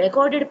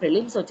 రికార్డెడ్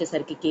ప్రిలిమ్స్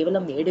వచ్చేసరికి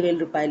కేవలం 7,000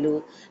 రూపాయలు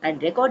and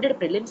recorded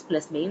prelims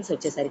plus mains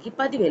వచ్చేసరికి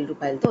 10,000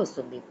 రూపాయలతో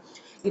వస్తుంది.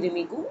 ఇది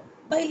మీకు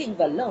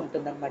బైలింగ్వల్లో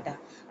ఉంటుందన్నమాట.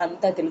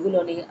 అంత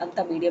తెలుగులోనే, అంత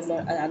మీడియంలో,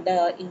 అంత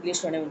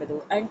ఇంగ్లీష్లోనే ఉండదు.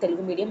 And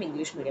Telugu medium,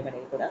 English medium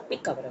అనేది కూడా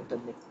మీకు కవర్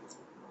అవుతుంది.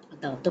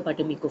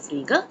 దాంతోపాటు మీకు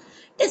ఫ్రీగా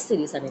టెస్ట్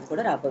సిరీస్ అనేది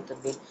కూడా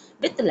రాబోతుంది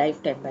విత్ లైఫ్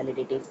టైం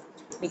వ్యాలిడిటీ.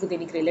 మీకు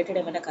దీనికి రిలేటెడ్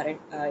ఏమైనా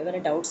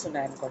డౌట్స్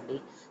ఉన్నాయనుకోండి,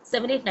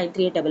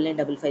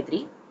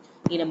 7893899553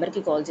 ఈ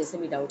నెంబర్కి కాల్ చేసి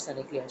మీ డౌట్స్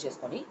అనేవి క్లియర్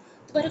చేసుకొని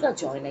త్వరగా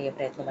జాయిన్ అయ్యే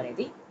ప్రయత్నం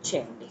అనేది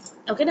చేయండి.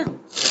 ఓకేనా?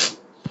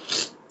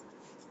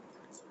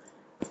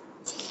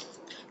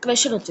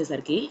 క్వశ్చన్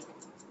వచ్చేసరికి,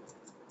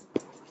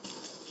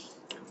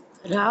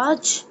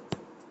 రాజ్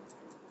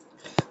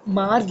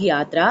మార్గ్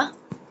యాత్ర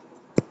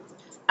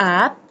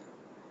app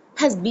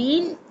has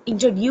been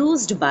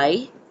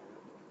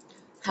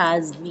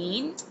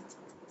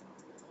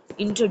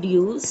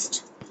introduced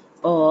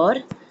or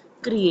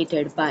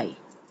created by.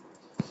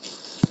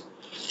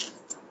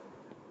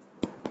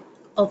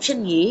 Option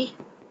A,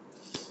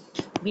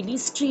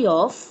 Ministry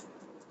of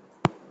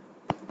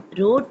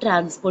Road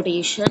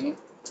Transportation.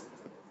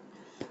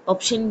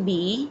 Option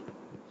B,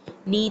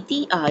 Niti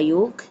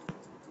Aayog.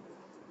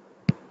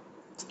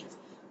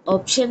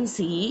 Option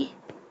C,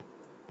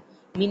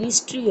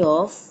 Ministry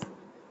of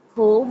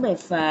Home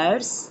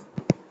Affairs.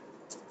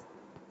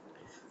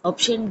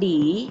 Option D,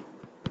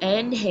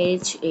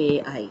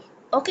 NHAI.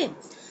 Okay,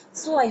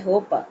 so I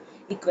hope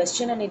ఈ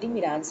question అనేది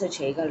మీరు answer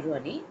చేయగలరు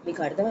అని,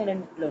 మీకు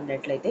అర్థమైనట్లు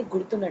ఉన్నట్లయితే,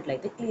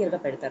 గుర్తున్నట్లయితే క్లియర్గా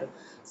పెడతారు.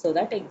 So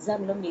that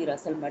ఎగ్జామ్లో మీరు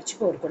అసలు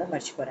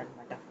మర్చిపోరు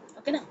అనమాట.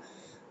 ఓకేనా?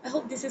 I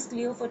hope this is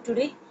clear for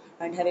today,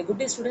 and have a good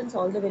day students.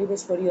 All the very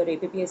best for your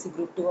APPSC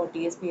Group 2 or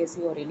TSPSC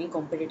or any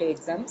competitive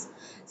exams.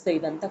 So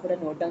ఇదంతా కూడా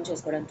నోట్ డౌన్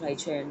చేసుకోవడానికి try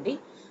చేయండి,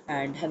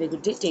 and have a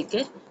good day. Take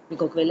care.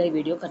 మీకు ఒకవేళ ఈ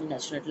video కానీ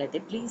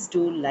నచ్చినట్లయితే please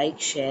do like,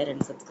 share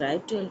and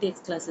subscribe to LTX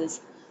classes.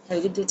 Have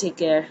a good day. Take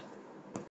care.